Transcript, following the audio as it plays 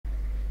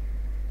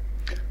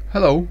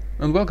Hello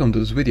and welcome to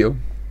this video.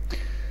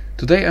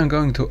 Today I'm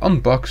going to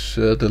unbox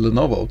the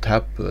Lenovo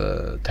Tab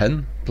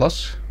 10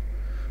 Plus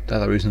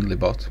that I recently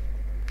bought.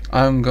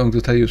 I'm going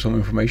to tell you some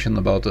information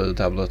about the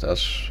tablet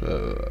as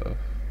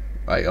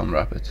I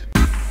unwrap it.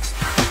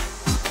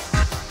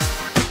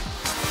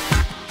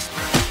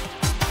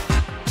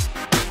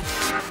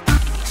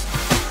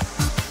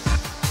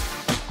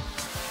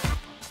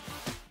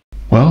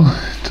 Well,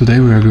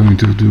 today we are going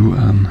to do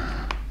an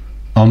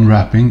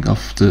unwrapping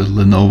of the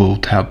Lenovo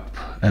Tab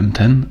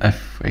M10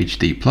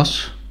 FHD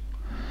Plus,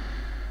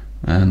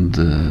 and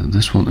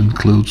this one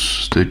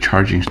includes the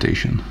charging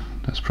station.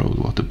 That's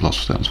probably what the plus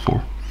stands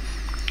for.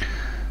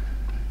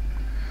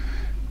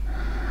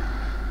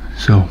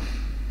 So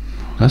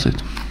that's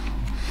it.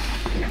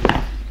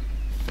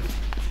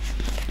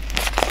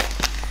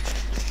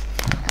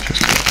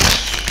 Just get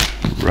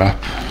this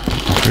wrap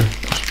off here,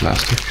 it's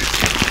plastic.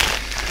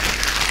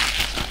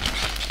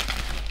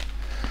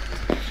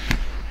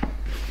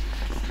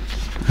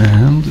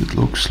 And it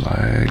looks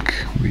like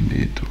we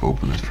need to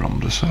open it from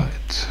the side.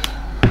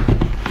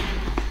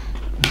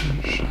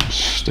 There's a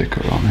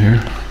sticker on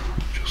here.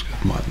 I just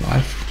got my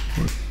knife,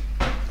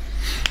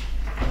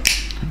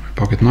 my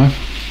pocket knife,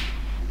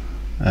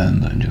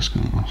 and I'm just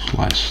gonna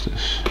slice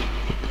this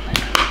open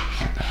here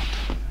like that.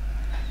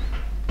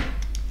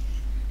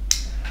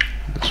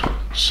 This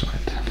one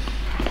side.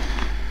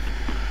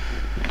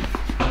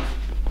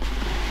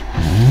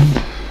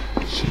 And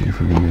let's see if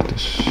we can get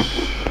this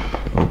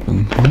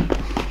open here.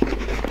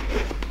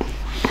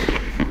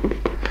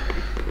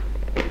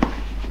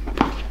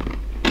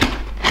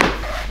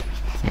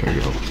 There we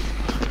go.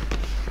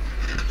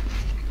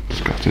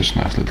 It's got this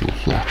nice little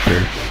flap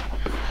here.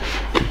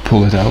 You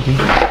pull it out.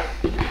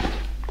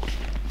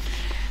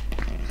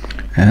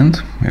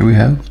 And here we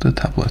have the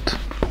tablet.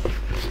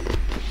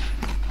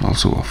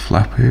 Also a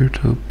flap here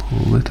to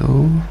pull it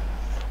over.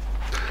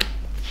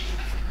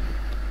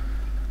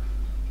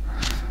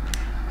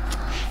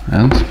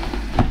 And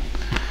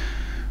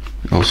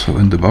also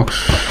in the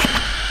box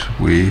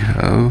we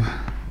have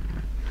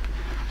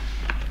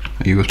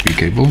a USB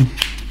cable,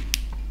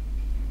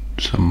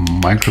 some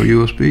micro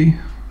USB,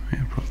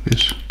 yeah, probably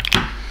this,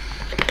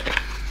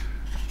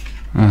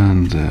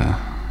 and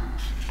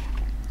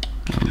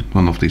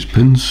one of these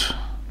pins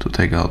to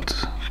take out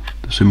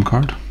the SIM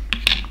card,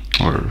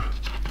 or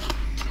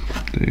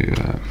the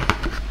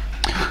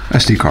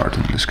SD card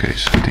in this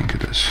case, I think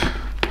it is.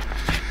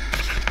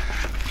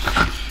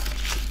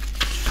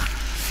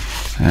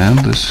 And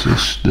this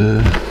is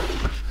the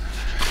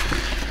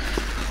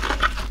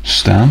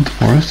stand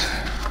for it,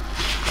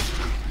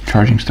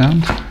 charging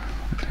stand,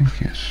 I think,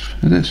 yes,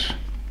 it is.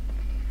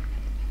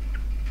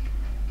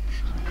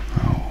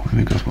 Oh,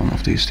 we got one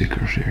of these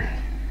stickers here.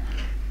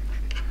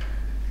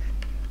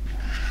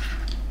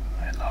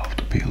 I love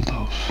to peel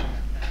those.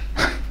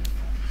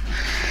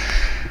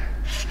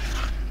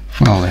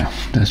 Well, yeah,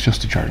 that's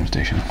just the charging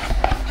station.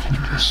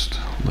 I'll just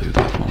leave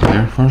that one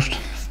there first.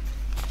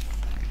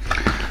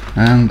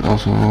 And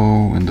also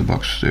in the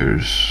box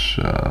there's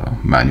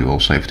manual,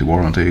 safety,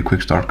 warranty,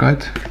 quick start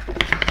guide.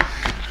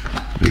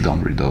 We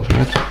don't read those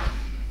yet.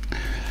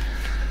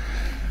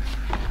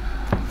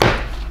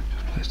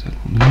 Just place that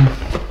one there.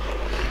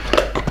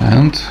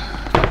 And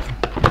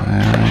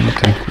I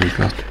think we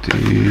got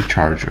the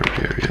charger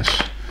here,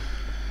 yes.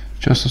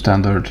 Just a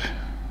standard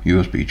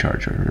USB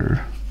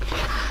charger.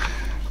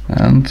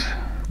 And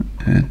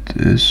it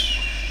is...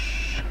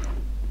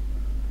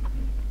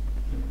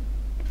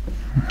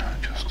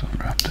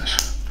 unwrap this.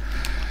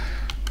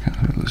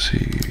 Let's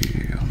see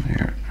on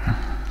here.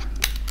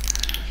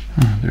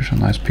 There's a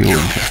nice peel in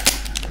here.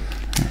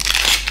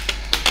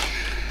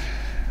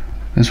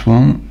 This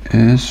one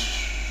is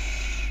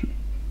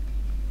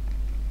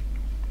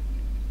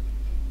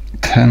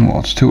 10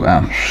 watts, 2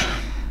 amps.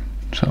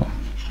 So,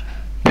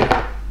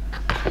 yeah,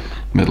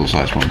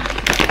 middle-sized one.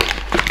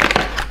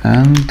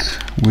 And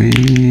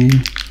we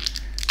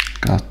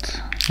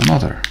got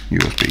another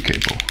USB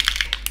cable.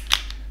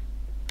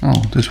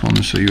 Oh, this one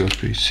is a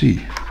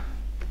USB-C.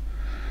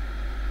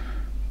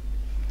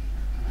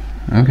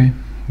 Okay,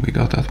 we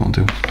got that one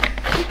too.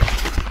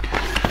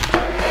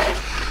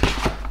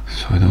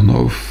 So I don't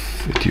know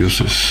if it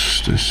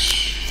uses this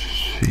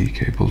C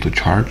cable to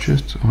charge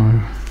it,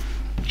 or...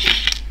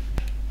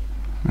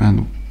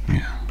 and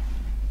yeah,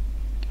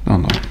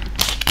 don't know.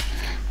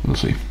 We'll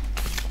see.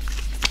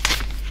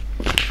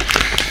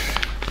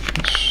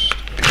 Let's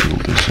peel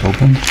this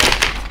open.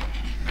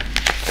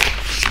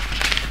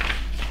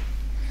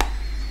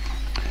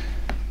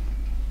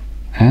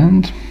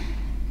 And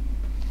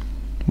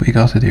we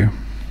got it here.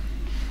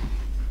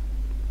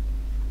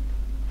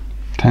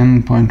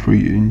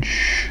 10.3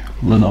 inch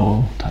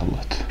Lenovo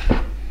tablet.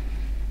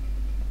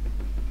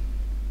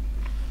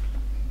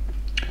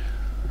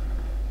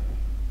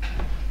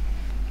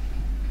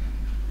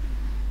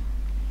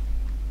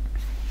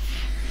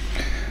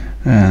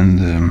 And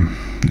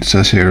it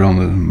says here on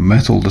the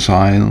metal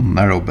design,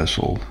 narrow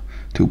bezel,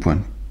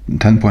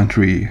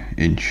 10.3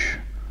 inch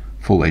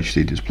Full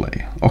HD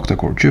display,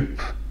 octa-core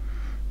chip,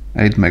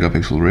 8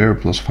 megapixel rear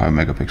plus 5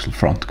 megapixel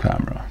front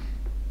camera.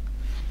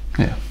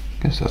 Yeah,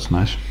 guess that's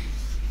nice.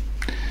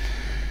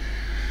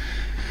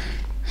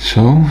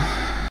 So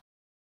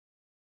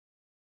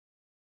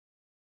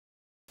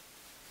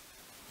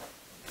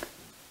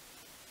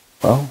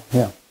well,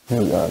 yeah,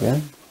 here we are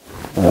again.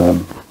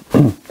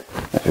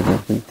 As you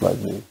can see,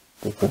 slightly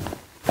different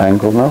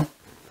angle now,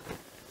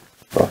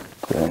 but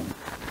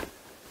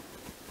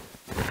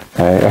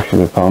I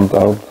actually found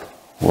out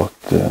what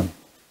the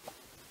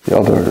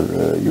other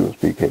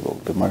USB cable,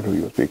 the micro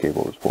USB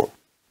cable, is for.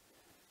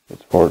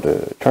 It's for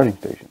the charging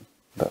station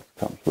that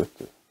comes with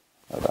the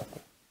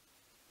adapter.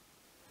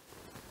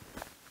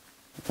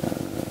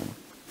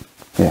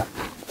 Yeah,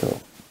 so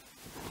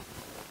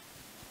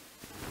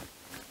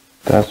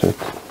that's it.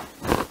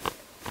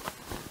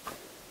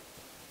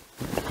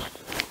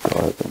 Just go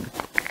ahead and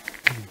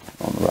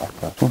unwrap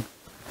that one.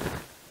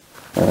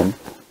 And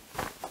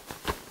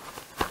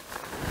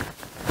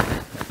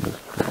this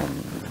one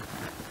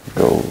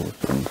goes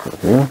into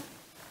here,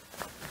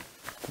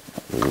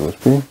 the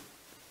USB,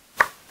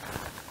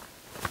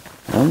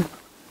 and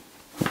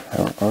we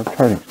have our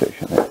charging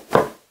station here.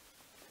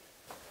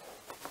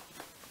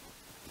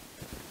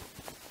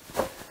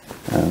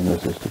 And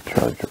this is the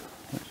charger,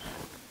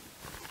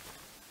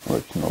 it's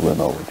original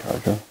Lenovo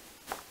charger.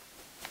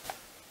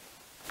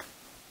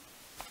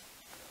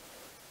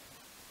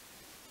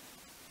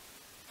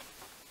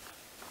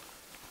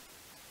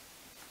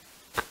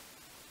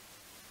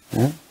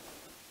 Yeah.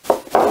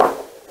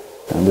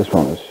 And this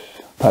one is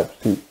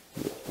Type-C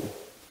USB.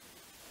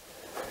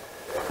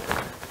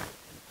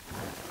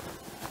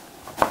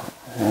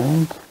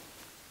 And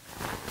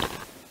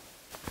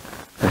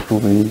this will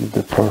be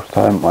the first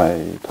time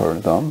I turn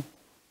it on.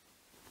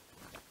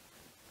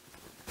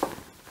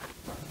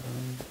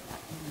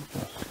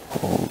 Just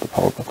hold the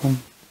power button.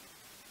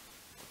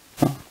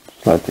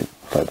 Slight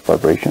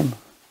vibration.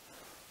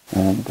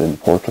 And in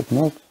portrait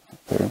mode,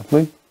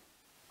 apparently.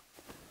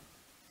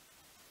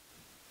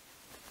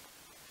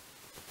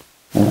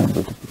 And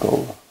the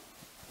typical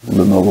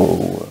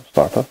Lenovo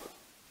startup.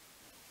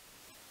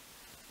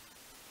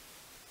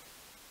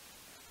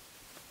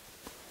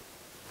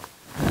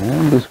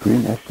 And the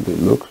screen actually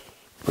looks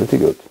pretty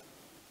good.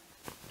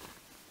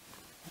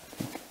 I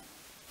think.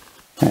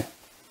 Hey.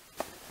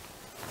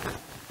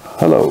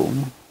 Hello.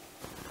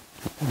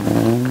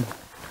 And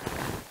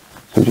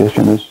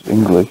suggestion is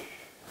English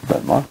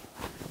Denmark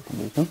for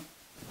some reason.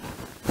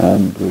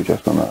 And we're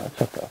just gonna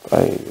accept that.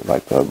 I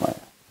like to have my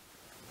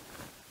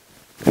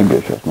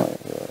English as my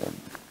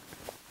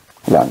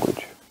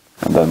language,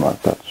 and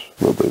Denmark that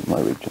will be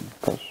my region,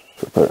 because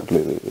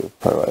apparently the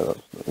Faroe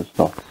is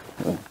not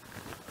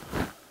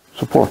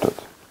supported.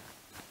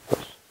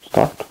 Let's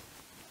start.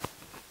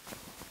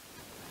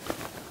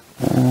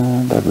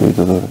 And agree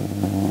to the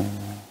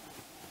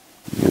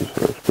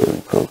user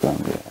experience program,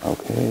 yeah,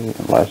 okay,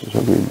 and license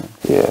agreement,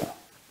 yeah.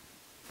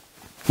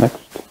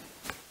 Next.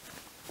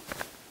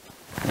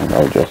 And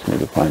I just need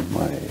to find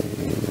my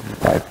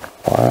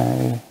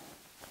Wi-Fi.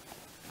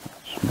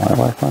 That's my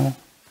Wi-Fi.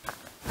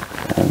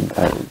 And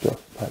I will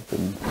just type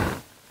in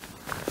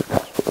the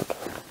password.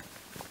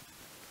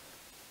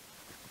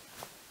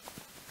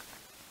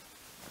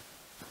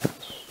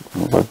 It's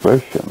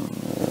vibration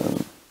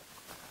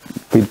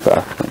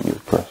feedback when you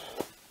press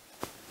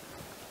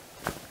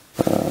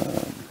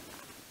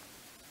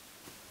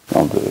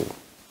on the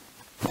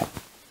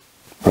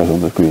press on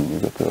the screen. You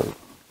get the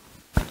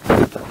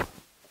feedback.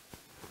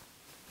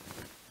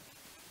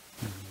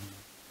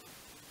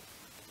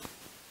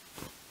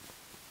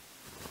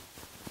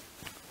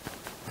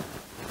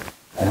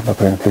 I'm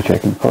apparently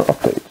checking for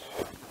updates,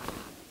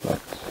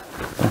 but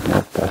I don't know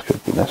if that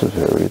should be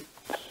necessary. It's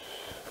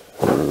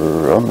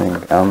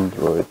running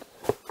Android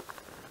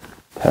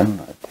 10,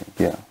 I think,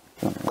 yeah,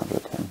 it's running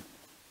Android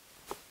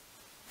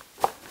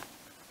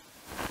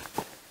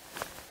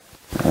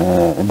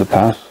 10. In the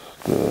past,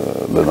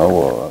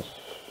 Lenovo has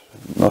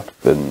not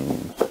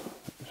been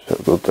so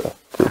good at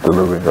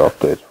delivering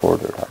updates for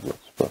their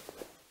tablets, but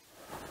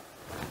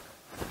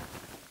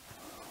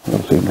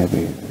we'll see,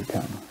 maybe we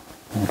can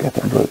get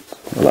Android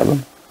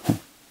 11.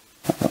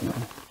 I don't know.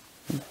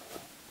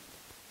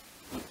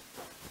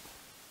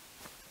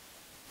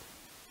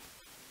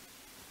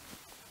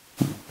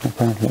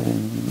 Apparently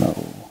no.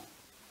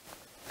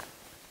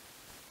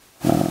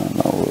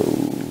 No,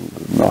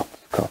 not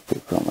copy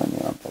from any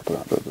other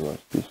Android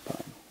device this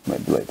time.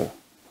 Maybe later.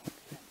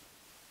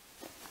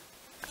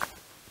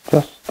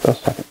 Just a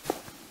second.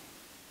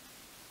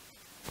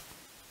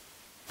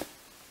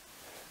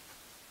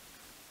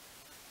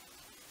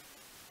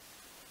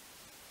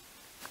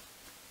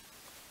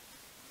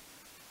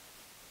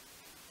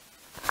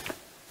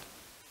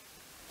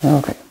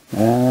 Okay,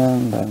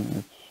 and then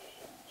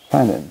it's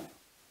sign in.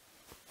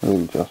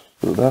 We'll just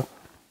do that.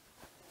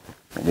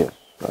 And yes,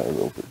 I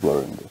will be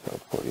blurring this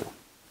out for you.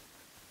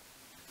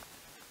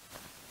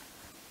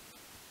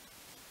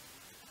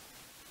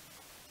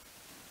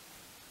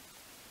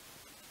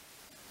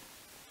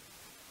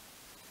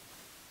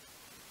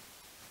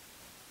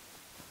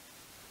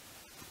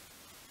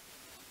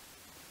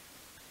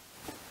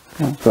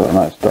 It's got a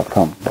nice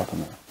 .com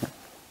button there.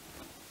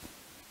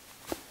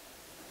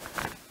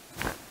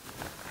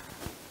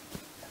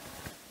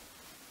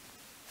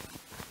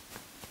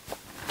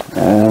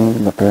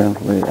 And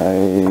apparently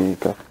I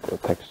got a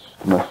text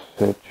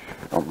message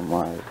on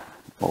my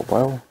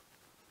mobile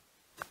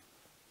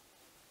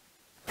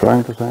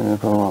trying to sign in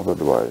from another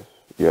device.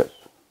 Yes.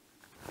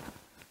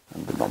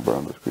 And the number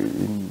on the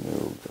screen,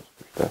 you'll just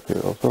push that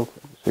here also,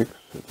 26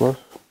 it was.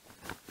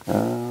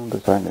 And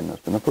the sign in has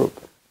been approved.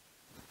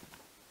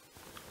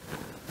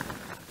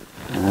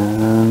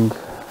 And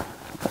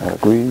I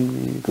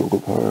agree, Google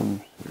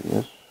Terms,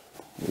 yes,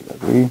 we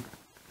agree.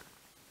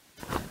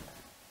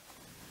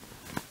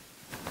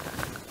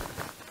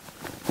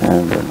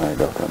 And then I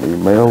got an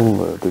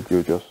email, did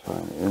you just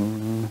sign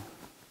in?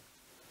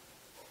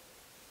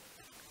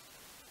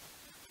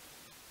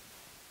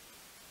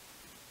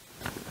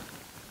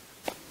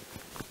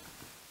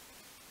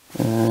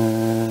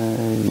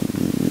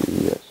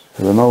 Yes,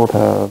 Lenovo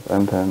tab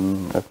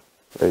M10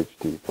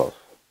 FHD Plus.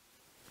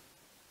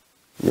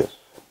 Yes,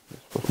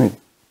 this was me.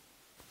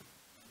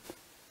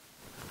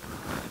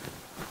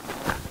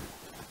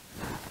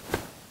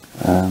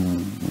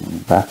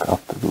 And back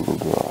up to Google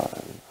Drive.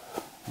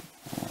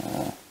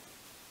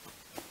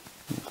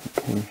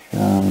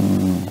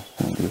 Applications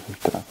and usage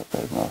data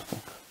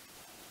diagnostics.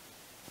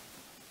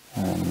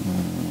 And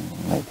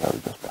maybe I'll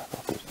just back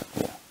up this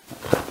thing, yeah.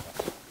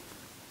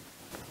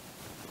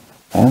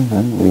 And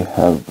then we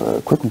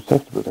have quick and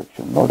safety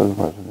protection. Not as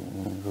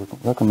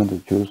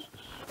recommended to choose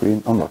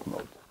screen unlock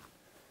mode.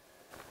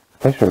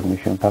 Face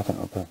recognition pattern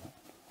open.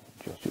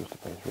 Just use the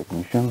face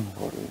recognition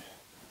for this.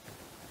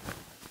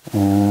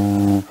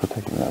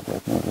 Protection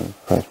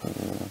face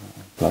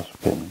plus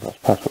pin plus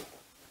password.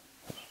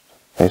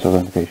 Face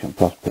authentication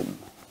plus pin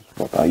is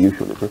what I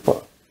usually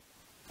prefer.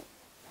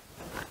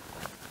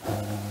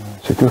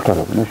 Secure start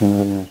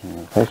recognition,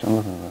 face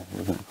unlock,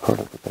 you can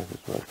further protect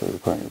this device by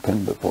requiring a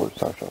pin before it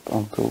starts up.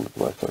 Until the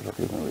device starts up,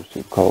 you can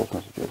receive calls,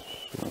 messages,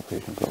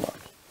 notifications,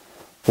 alarms.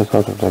 This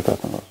helps protect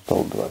us on a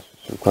stolen device.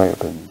 Require a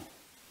pin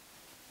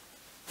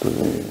to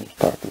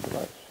start the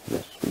device.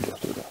 Yes, we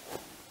just do that.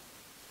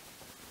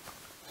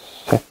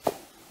 Set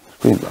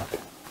screen lock.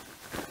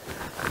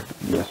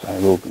 Yes, I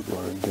will be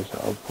blurring this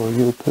out for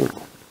you too.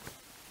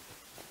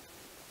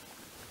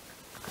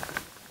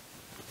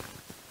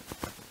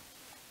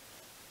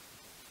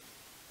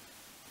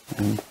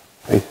 And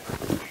face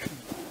recognition.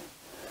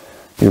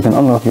 You can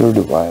unlock your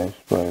device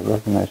by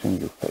recognizing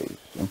your face.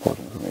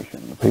 Important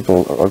information.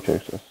 People or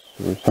objects as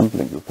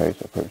resembling your face,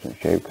 appearance and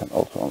shape can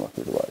also unlock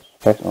your device.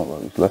 Face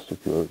unlock is less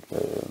secure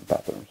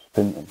patterns,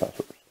 PIN and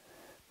passwords.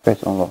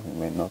 Face unlocking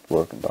may not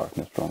work in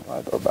darkness, strong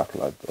light or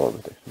backlight or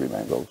with extreme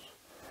angles.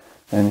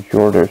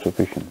 Ensure there is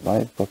sufficient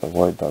light, but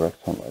avoid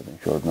direct sunlight.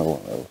 Ensure no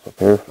one else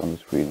appears on the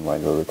screen while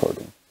you're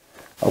recording.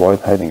 Avoid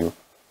hiding your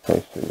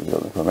face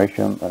reveal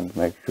information and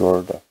make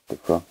sure that the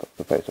front of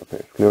the face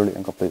appears clearly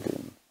and completely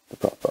in the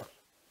prompt box.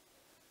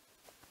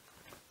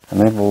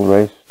 Enable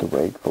raise to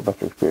wake for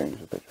better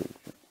experience of face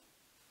recognition.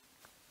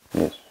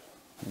 Yes,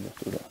 let's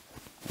do that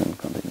and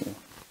continue.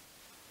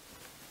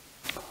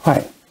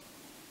 Hi.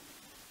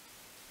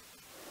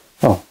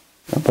 Oh,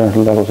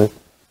 apparently that was it.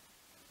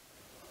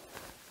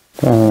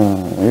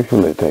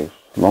 Usually it takes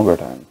longer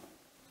time.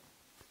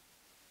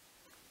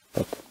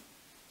 But,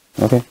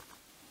 okay.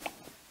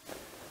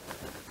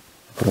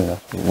 Hopefully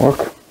that will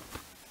work.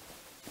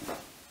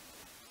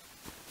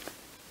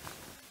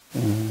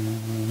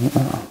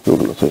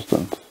 Google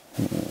Assistant.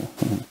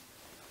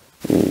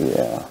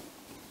 Yeah,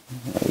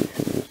 I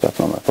usually use that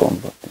on my phone,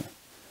 but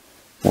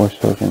voice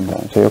search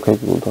and say, okay,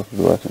 Google talk to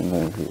the device, and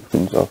then it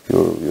spins off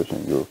you're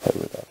using your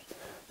favorite apps.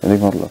 The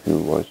unique model of your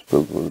voice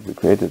build will be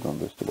created on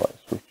this device,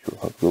 which will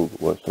help Google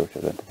Voice Search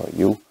identify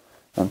you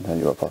and tell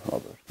you apart from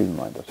others. Keep in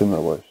mind that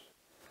similar voice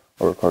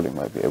or recording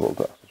might be able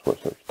to access voice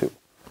search too.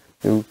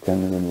 You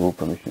can remove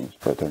permissions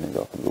by turning it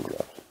off in Google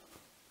Apps.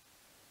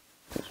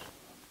 Yes.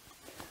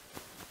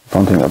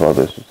 Fun thing about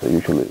this is that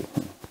usually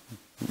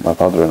my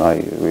father and I,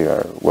 we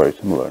are very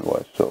similar in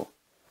voice, so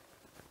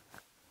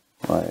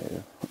my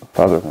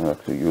father can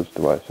actually use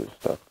devices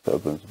that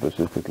have been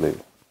specifically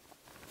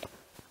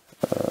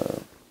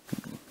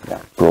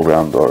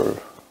programmed or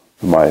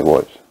my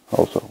voice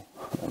also,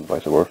 and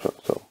vice versa.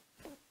 So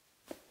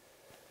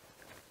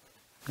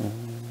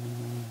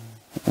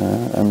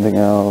anything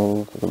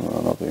else?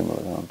 Another email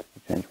account,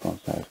 change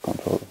font size,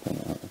 control,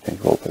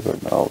 change wallpaper.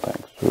 No,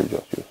 thanks. We'll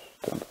just use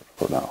standard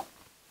for now.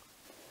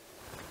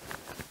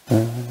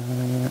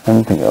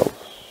 Anything else?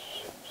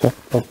 Set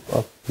up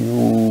a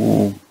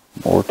few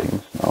more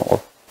things now, or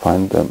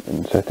find them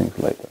in settings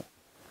later.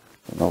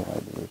 No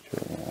idea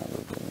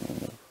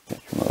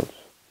which modes.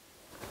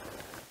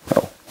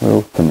 No,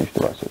 we'll finish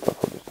device setup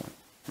for this time,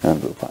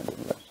 and we'll find them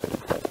in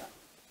settings later.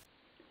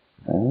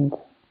 And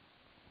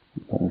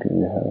apparently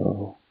we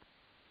have,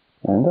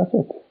 and that's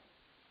it.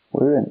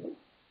 We're in.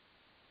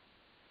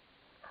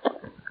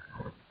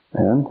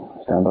 And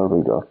standard,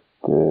 we got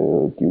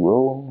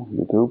Duo,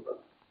 YouTube,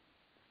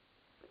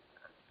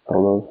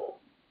 Photos,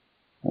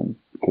 and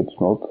Kids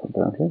mode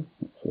apparently,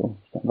 so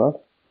standard.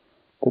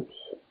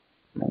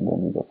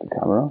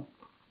 camera.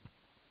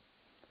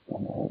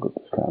 And how good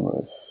this camera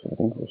is. I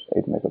think it was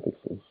 8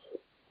 megapixels.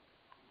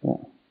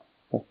 Yeah,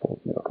 that's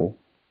probably okay.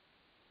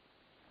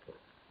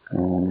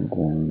 And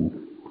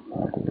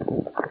how do we do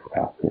the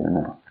path here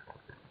now?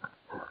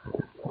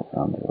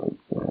 Android.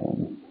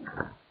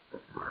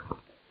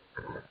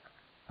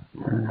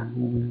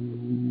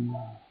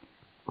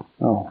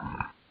 Oh,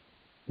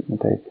 you can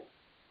take.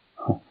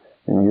 You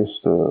can use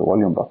the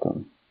volume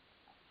button,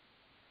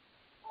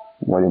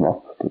 volume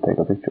up to take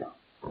a picture.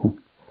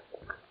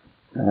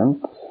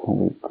 And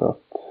we got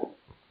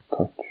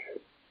touch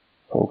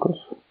focus.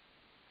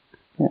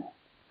 Yeah,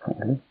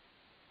 okay.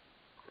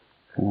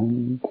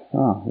 And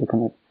we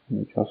can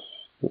adjust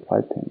the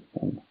lighting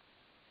and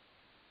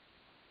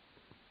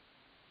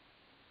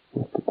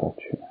with the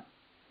touch here.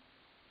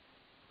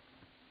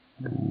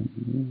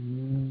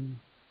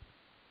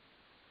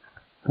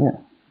 Yeah,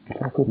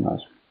 it's all pretty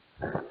nice.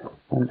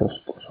 And just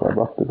swipe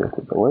up to get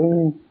it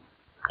away.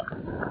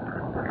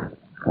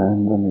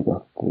 And then we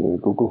got the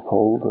Google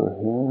folder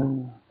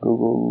here,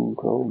 Google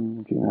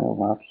Chrome, Gmail,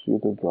 Maps,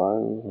 YouTube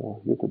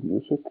Drive, YouTube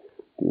Music,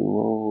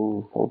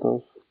 Duo,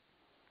 Photos,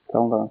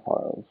 Calendar and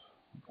Files,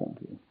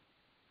 apparently.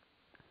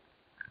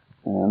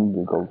 And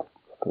we got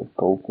the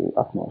Dolby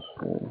Atmos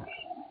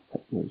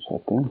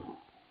setting.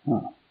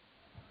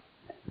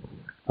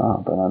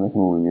 Dynamic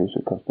movie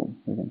music custom.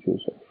 We can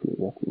choose actually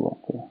what we want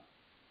here.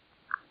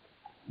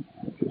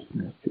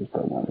 Let's choose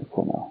dynamic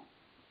for now.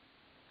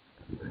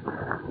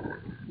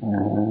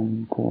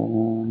 And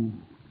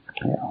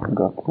yeah, we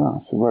got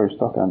it's a very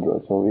stock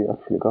Android, so we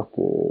actually got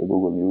the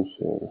Google News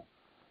here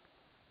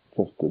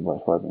just by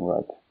swiping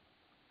right,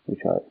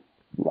 which I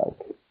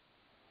like.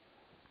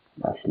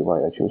 Actually, why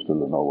I chose the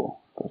Lenovo,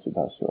 because it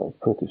has a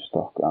pretty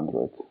stock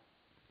Android.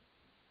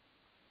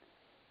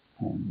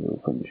 And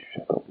we'll finish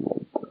check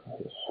upload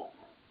this.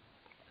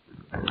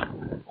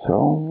 So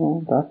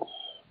that's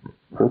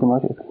pretty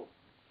much it.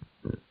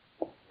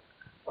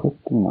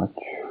 Pretty much.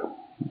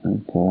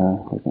 And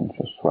we can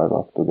just swipe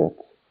up to get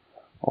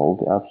all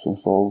the apps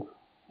installed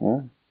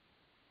here.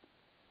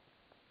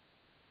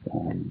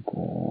 And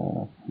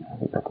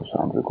we got the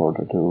sound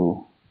recorder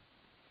to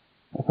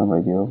FM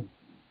radio.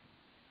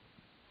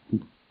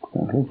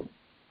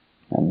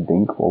 And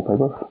Dink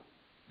wallpaper.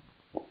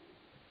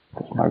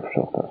 Because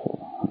Microsoft has a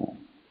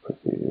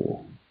pretty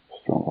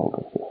strong hold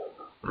of this.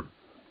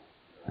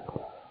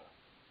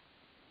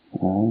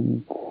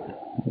 And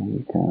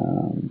we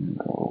can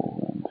go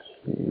and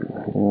see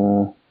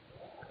here.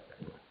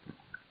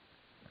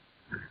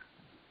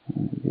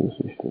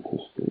 Usage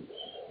statistics.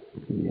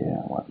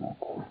 Yeah, why not?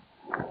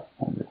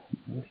 And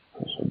just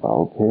press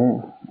about here.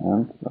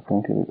 And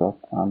apparently we got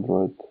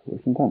Android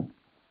version 10.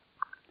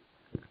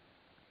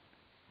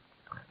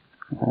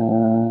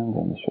 And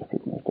then it's just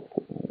pretty much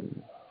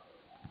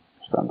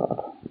standard.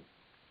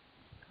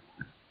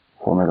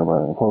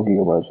 4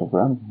 gigabytes of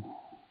RAM,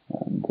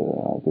 and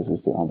this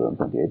is the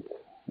 128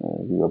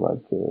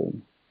 gigabyte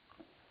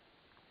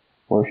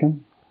version.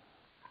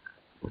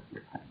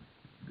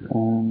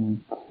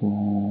 And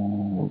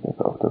we get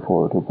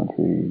octa-core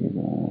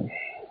 2.3.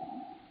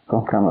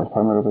 Front camera is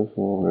 5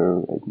 megapixel, rear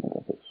 8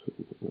 megapixel.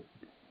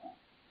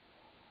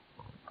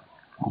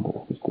 I wonder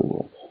if this still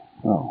works.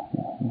 Oh,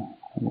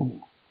 yeah.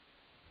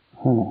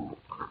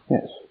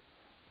 Yes,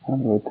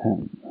 Android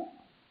 10.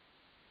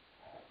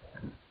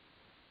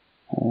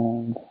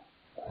 And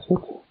that's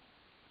it.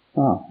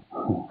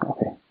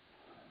 Okay.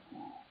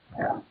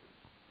 Yeah.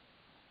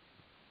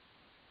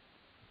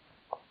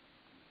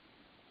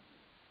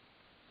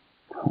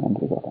 And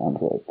we got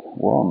Android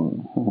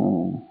 1.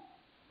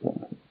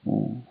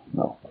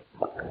 No.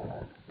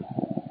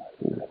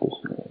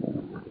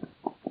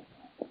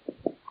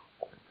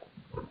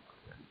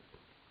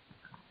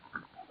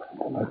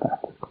 Like that.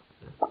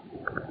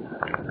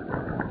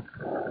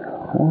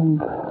 And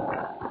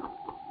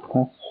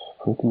that's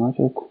pretty much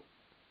it.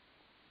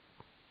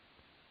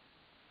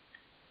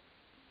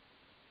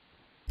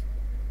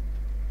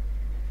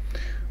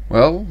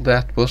 Well,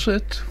 that was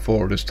it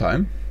for this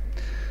time.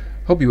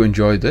 Hope you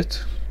enjoyed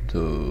it,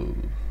 to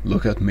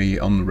look at me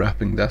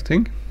unwrapping that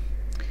thing.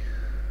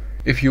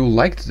 If you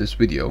liked this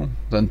video,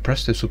 then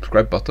press the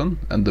subscribe button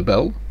and the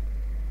bell,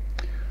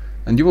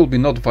 and you will be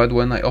notified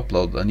when I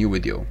upload a new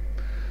video.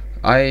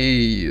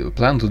 I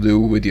plan to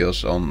do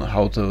videos on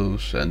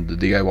how-tos and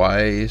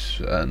DIYs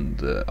and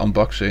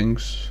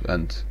unboxings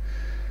and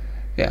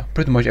yeah,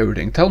 pretty much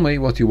everything. Tell me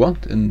what you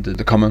want in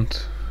the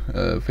comment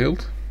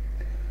field,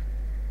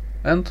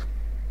 and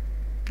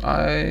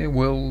I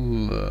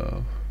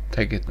will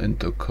take it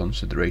into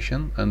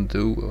consideration and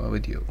do a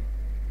video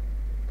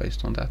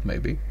based on that,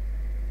 maybe.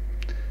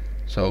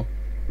 So,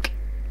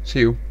 see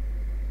you.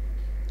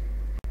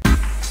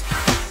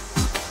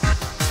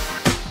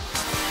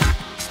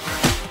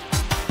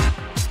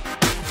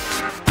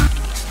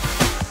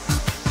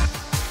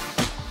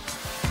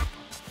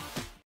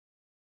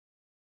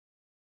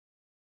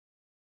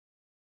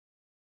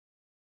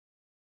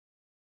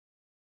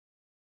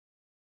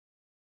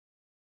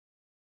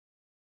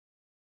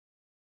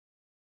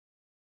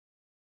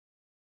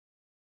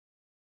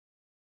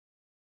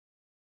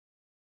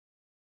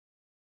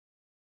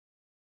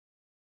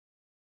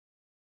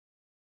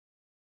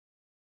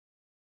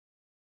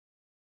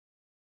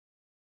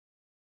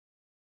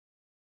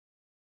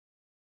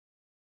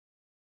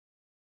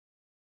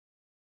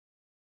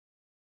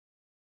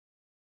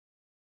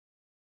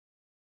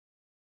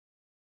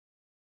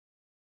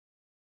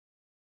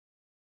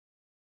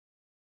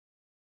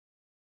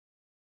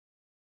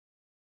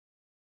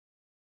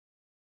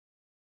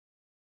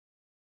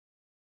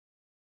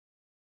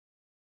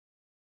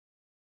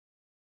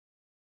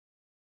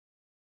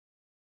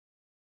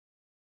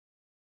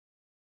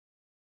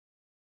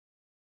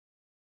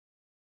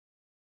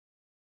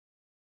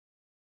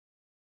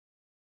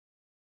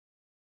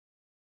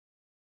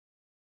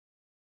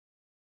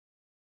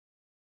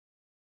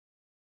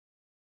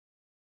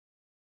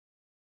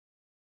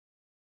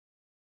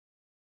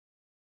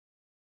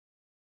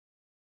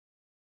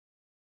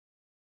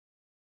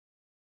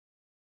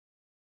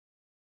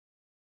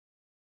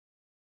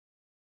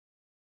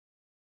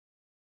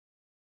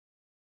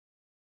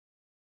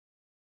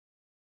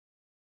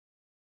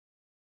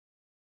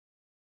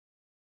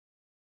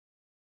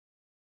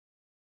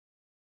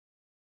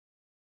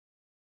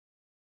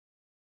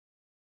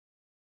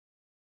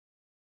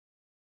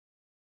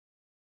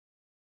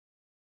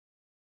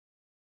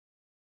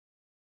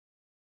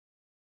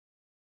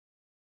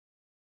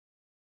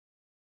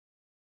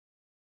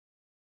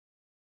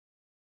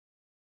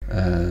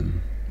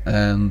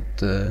 And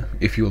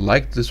if you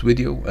liked this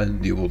video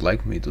and you would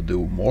like me to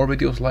do more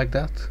videos like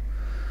that,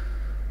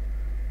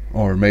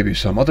 or maybe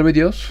some other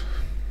videos,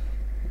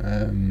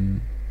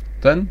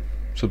 then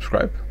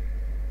subscribe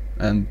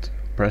and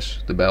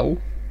press the bell,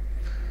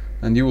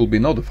 and you will be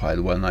notified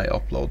when I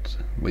upload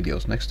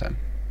videos next time.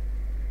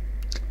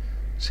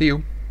 See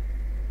you!